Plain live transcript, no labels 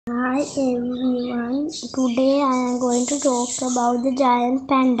Hi everyone, today I am going to talk about the giant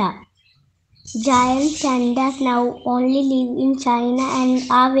panda. Giant pandas now only live in China and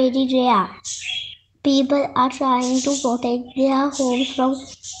are very rare. People are trying to protect their homes from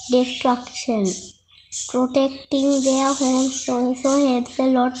destruction. Protecting their homes also helps a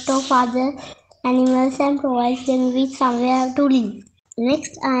lot of other animals and provides them with somewhere to live.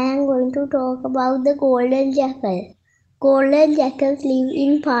 Next, I am going to talk about the golden jackal. Golden jackals live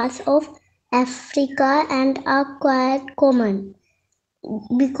in parts of Africa and are quite common.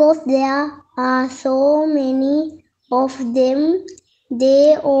 Because there are so many of them,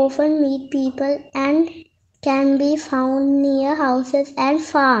 they often meet people and can be found near houses and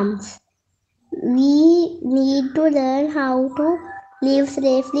farms. We need to learn how to live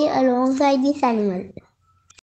safely alongside this animal.